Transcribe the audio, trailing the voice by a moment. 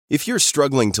If you're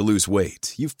struggling to lose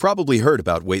weight, you've probably heard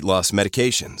about weight loss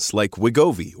medications like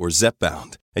Wegovy or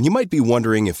Zepbound, and you might be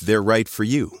wondering if they're right for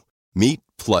you. Meet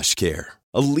PlushCare,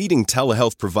 a leading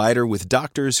telehealth provider with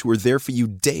doctors who are there for you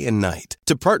day and night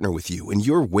to partner with you in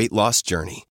your weight loss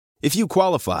journey. If you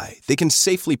qualify, they can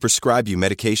safely prescribe you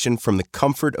medication from the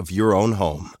comfort of your own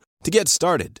home. To get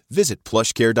started, visit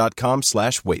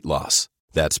plushcare.com/weightloss.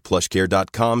 That's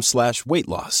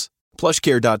plushcare.com/weightloss.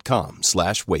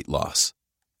 plushcare.com/weightloss.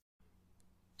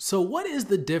 So what is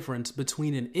the difference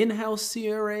between an in-house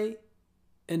CRA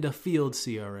and a field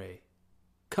CRA?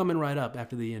 Coming right up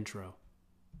after the intro.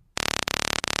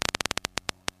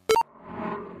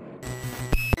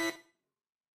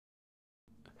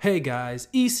 Hey guys,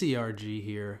 ECRG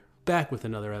here, back with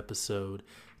another episode.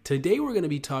 Today we're going to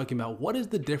be talking about what is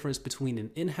the difference between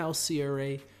an in-house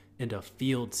CRA and a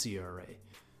field CRA.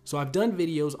 So I've done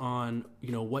videos on,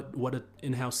 what an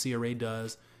in-house CRA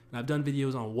does, and I've done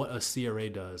videos on what a CRA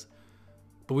does.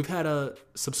 But we've had a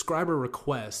subscriber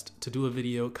request to do a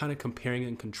video kind of comparing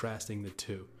and contrasting the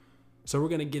two. So we're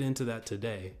going to get into that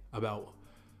today about,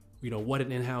 what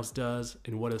an in-house does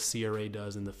and what a CRA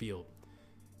does in the field.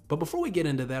 But before we get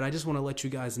into that, I just want to let you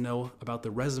guys know about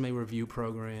the resume review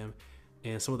program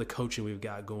and some of the coaching we've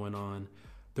got going on.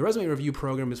 The resume review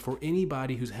program is for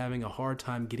anybody who's having a hard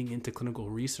time getting into clinical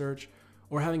research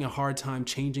or having a hard time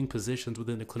changing positions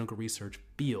within the clinical research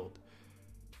field.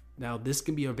 Now, this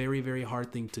can be a very, very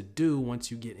hard thing to do once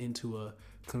you get into a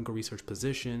clinical research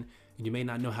position, and you may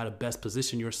not know how to best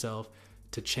position yourself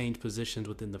to change positions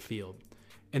within the field.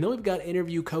 And then we've got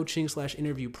interview coaching /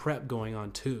 interview prep going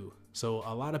on too. So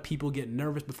a lot of people get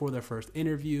nervous before their first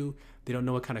interview. They don't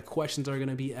know what kind of questions are going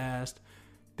to be asked.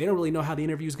 They don't really know how the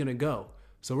interview is going to go.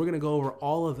 So we're going to go over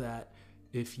all of that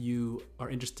if you are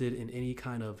interested in any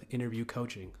kind of interview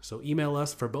coaching. So email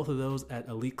us for both of those at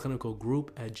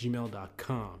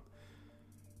eliteclinicalgroup@gmail.com.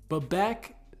 But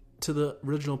back to the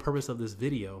original purpose of this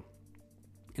video.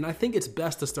 And I think it's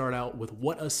best to start out with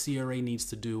what a CRA needs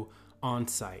to do on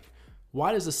site.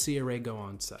 Why does a CRA go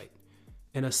on site?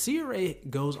 And a CRA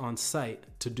goes on site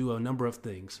to do a number of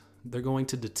things. They're going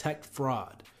to detect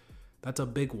fraud. That's a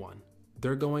big one.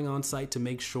 They're going on site to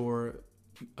make sure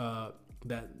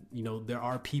that there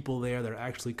are people there that are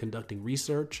actually conducting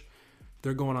research.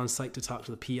 They're going on site to talk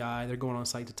to the PI. They're going on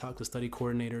site to talk to study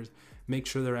coordinators, make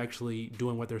sure they're actually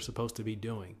doing what they're supposed to be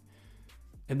doing.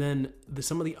 And then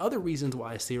some of the other reasons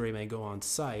why a CRA may go on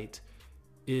site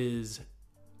is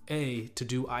to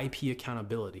do IP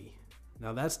accountability.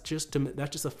 Now that's just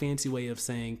a fancy way of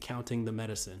saying counting the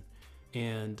medicine,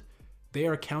 and they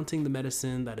are counting the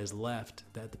medicine that is left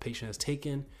that the patient has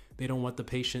taken. They don't want the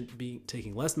patient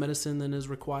taking less medicine than is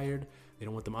required. They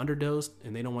don't want them underdosed,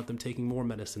 and they don't want them taking more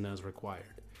medicine than is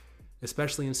required.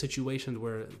 Especially in situations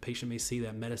where the patient may see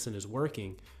that medicine is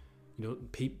working,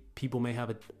 people may have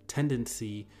a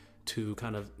tendency to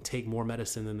kind of take more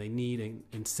medicine than they need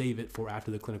and save it for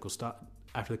after the clinical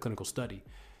study.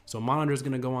 So a monitor is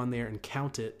going to go on there and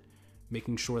count it,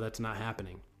 making sure that's not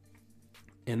happening.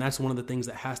 And that's one of the things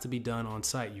that has to be done on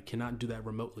site. You cannot do that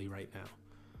remotely right now.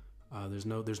 There's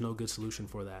no good solution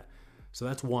for that. So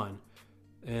that's one.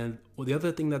 And the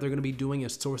other thing that they're going to be doing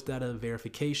is source data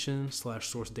verification /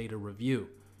 source data review.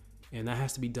 And that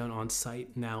has to be done on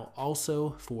site now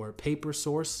also for paper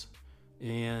source.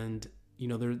 And,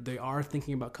 they are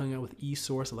thinking about coming out with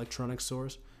e-source, electronic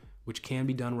source, which can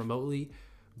be done remotely.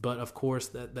 But of course,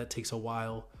 that takes a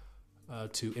while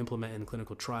to implement in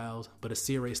clinical trials. But a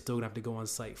CRA is still going to have to go on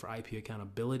site for IP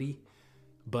accountability.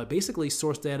 But basically,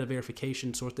 source data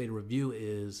verification, source data review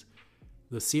is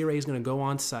the CRA is going to go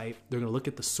on site. They're going to look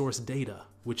at the source data,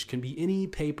 which can be any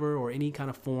paper or any kind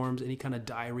of forms, any kind of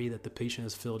diary that the patient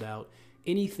has filled out.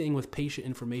 Anything with patient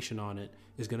information on it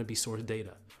is going to be source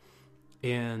data.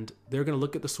 And they're going to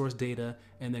look at the source data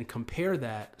and then compare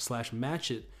that /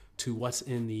 match it to what's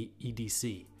in the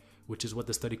EDC, which is what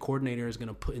the study coordinator is going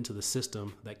to put into the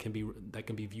system that can be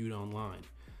viewed online.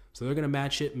 So they're going to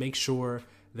match it, make sure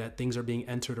that things are being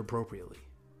entered appropriately.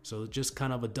 So just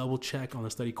kind of a double check on the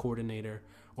study coordinator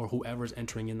or whoever's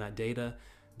entering in that data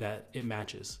that it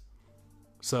matches.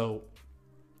 So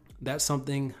that's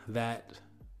something that,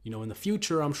 in the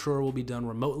future, I'm sure will be done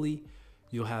remotely.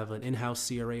 You'll have an in-house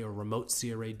CRA or remote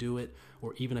CRA do it,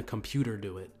 or even a computer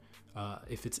do it.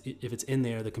 If it's in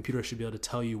there, the computer should be able to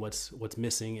tell you what's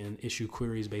missing and issue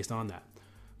queries based on that.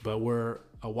 But we're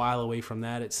a while away from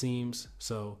that, it seems.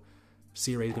 So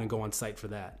CRA is going to go on site for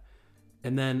that.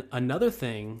 And then another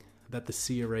thing that the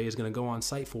CRA is going to go on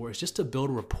site for is just to build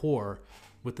rapport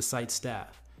with the site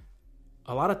staff.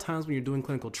 A lot of times when you're doing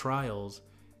clinical trials,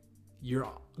 you're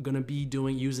going to be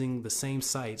using the same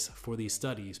sites for these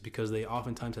studies because they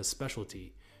oftentimes have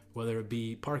specialty, whether it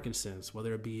be Parkinson's,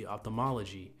 whether it be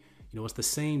ophthalmology. It's the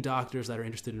same doctors that are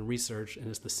interested in research, and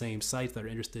it's the same sites that are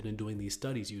interested in doing these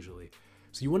studies usually.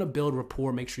 So you want to build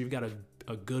rapport, make sure you've got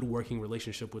a good working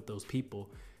relationship with those people.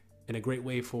 And a great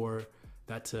way for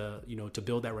that to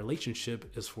build that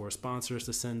relationship is for sponsors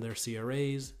to send their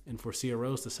CRAs and for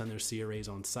CROs to send their CRAs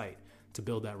on site to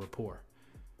build that rapport.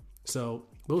 So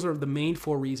those are the main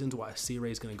 4 reasons why a CRA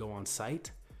is going to go on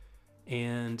site.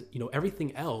 And,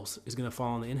 everything else is going to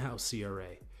fall on the in-house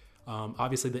CRA.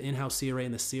 Obviously, the in-house CRA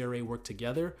and the CRA work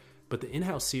together, but the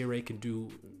in-house CRA can do,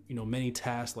 many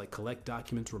tasks like collect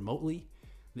documents remotely.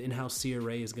 The in-house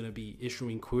CRA is going to be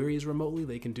issuing queries remotely.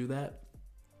 They can do that,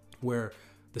 where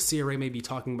the CRA may be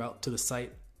talking about to the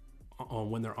site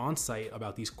when they're on site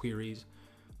about these queries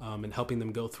and helping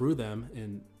them go through them,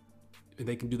 and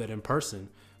they can do that in person.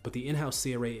 But the in-house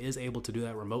CRA is able to do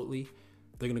that remotely.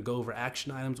 They're going to go over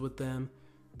action items with them.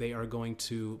 They are going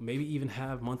to maybe even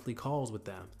have monthly calls with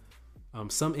them.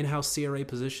 Some in-house CRA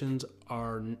positions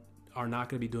are not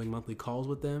going to be doing monthly calls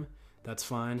with them. That's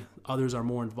fine. Others are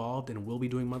more involved and will be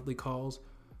doing monthly calls.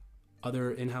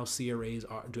 Other in-house CRAs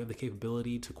do have the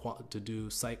capability to do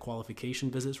site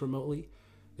qualification visits remotely.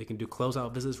 They can do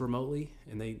closeout visits remotely,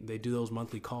 and they do those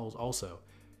monthly calls also.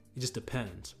 It just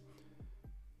depends.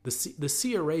 The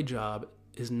CRA job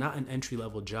is not an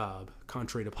entry-level job,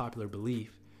 contrary to popular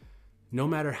belief. No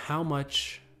matter how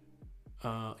much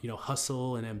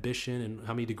hustle and ambition and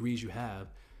how many degrees you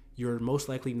have, you're most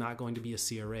likely not going to be a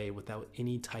CRA without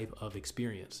any type of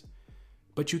experience.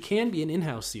 But you can be an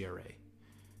in-house CRA.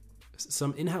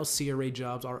 Some in-house CRA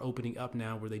jobs are opening up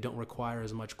now where they don't require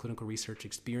as much clinical research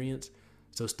experience.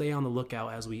 So stay on the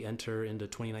lookout as we enter into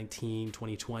 2019,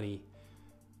 2020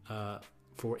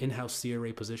 for in-house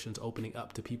CRA positions opening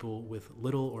up to people with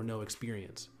little or no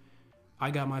experience. I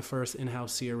got my first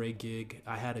in-house CRA gig.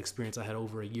 I had experience. I had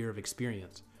over a year of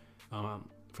experience.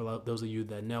 For those of you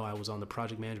that know, I was on the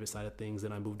project management side of things.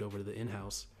 Then I moved over to the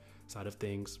in-house side of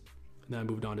things. And then I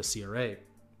moved on to CRA.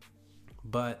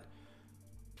 But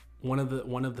one of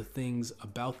the things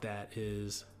about that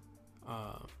is,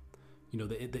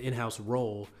 the in-house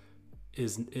role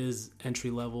is entry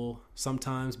level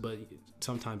sometimes, but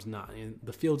sometimes not. And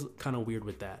the field's kind of weird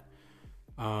with that.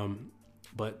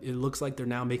 But it looks like they're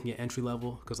now making it entry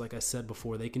level because, like I said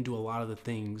before, they can do a lot of the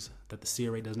things that the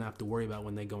CRA doesn't have to worry about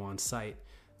when they go on site.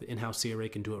 The in-house CRA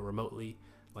can do it remotely,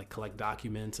 like collect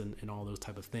documents and all those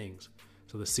type of things.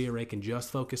 So the CRA can just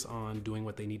focus on doing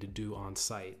what they need to do on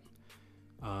site.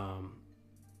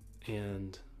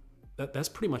 And that's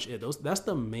pretty much it. That's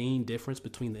the main difference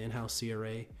between the in-house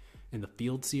CRA and the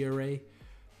field CRA.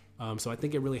 So I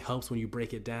think it really helps when you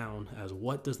break it down as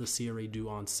what does the CRA do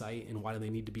on site and why do they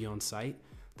need to be on site.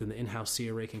 Then the in-house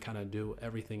CRA can kind of do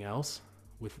everything else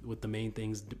with the main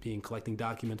things being collecting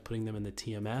documents, putting them in the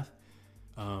TMF,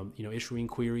 issuing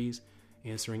queries,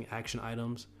 answering action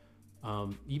items,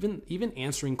 even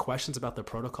answering questions about the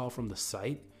protocol from the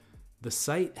site. The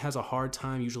site has a hard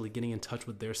time usually getting in touch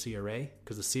with their CRA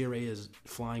because the CRA is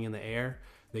flying in the air.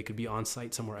 They could be on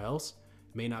site somewhere else,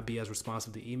 may not be as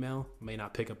responsive to email, may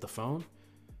not pick up the phone,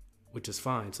 which is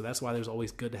fine. So that's why there's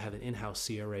always good to have an in-house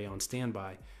CRA on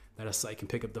standby that a site can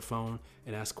pick up the phone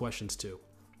and ask questions to.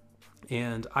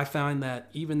 And I find that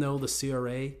even though the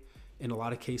CRA in a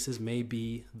lot of cases may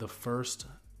be the first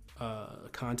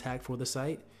contact for the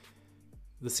site,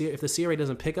 if the CRA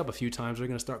doesn't pick up a few times, they're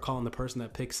going to start calling the person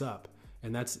that picks up.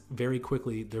 And they're very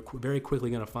quickly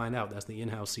going to find out that's the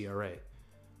in-house CRA.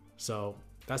 So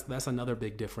that's another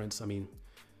big difference. I mean,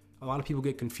 a lot of people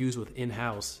get confused with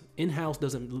in-house. In-house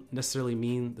doesn't necessarily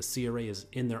mean the CRA is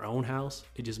in their own house.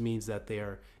 It just means that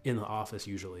they're in the office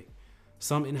usually.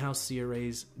 Some in-house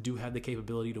CRAs do have the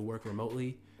capability to work remotely.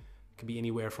 It could be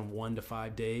anywhere from 1 to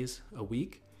 5 days a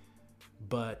week.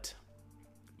 But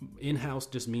in-house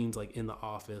just means like in the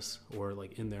office or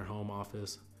like in their home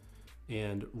office.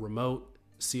 And remote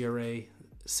CRA,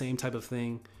 same type of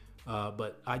thing.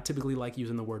 But I typically like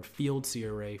using the word field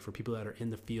CRA for people that are in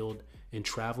the field and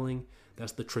traveling.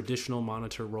 That's the traditional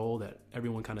monitor role that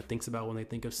everyone kind of thinks about when they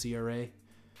think of CRA.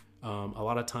 A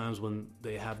lot of times when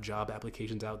they have job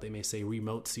applications out, they may say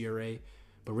remote CRA,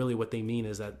 but really what they mean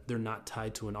is that they're not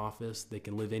tied to an office. They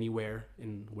can live anywhere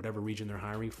in whatever region they're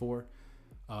hiring for,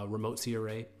 remote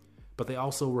CRA. But they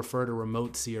also refer to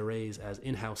remote CRAs as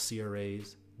in-house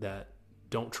CRAs that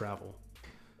don't travel.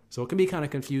 So it can be kind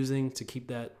of confusing to keep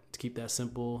that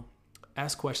simple.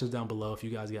 Ask questions down below if you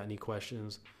guys got any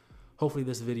questions. Hopefully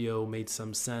this video made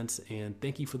some sense, and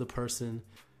thank you for the person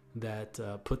that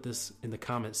put this in the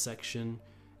comment section,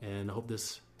 and I hope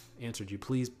this answered you.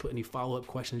 Please put any follow-up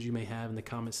questions you may have in the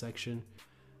comment section.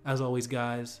 As always,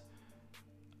 guys,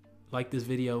 like this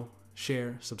video,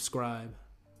 share, subscribe.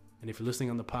 And if you're listening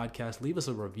on the podcast, leave us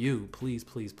a review. Please,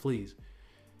 please, please.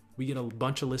 We get a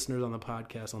bunch of listeners on the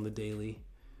podcast on the daily.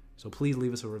 So please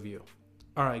leave us a review.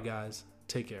 All right, guys,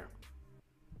 take care.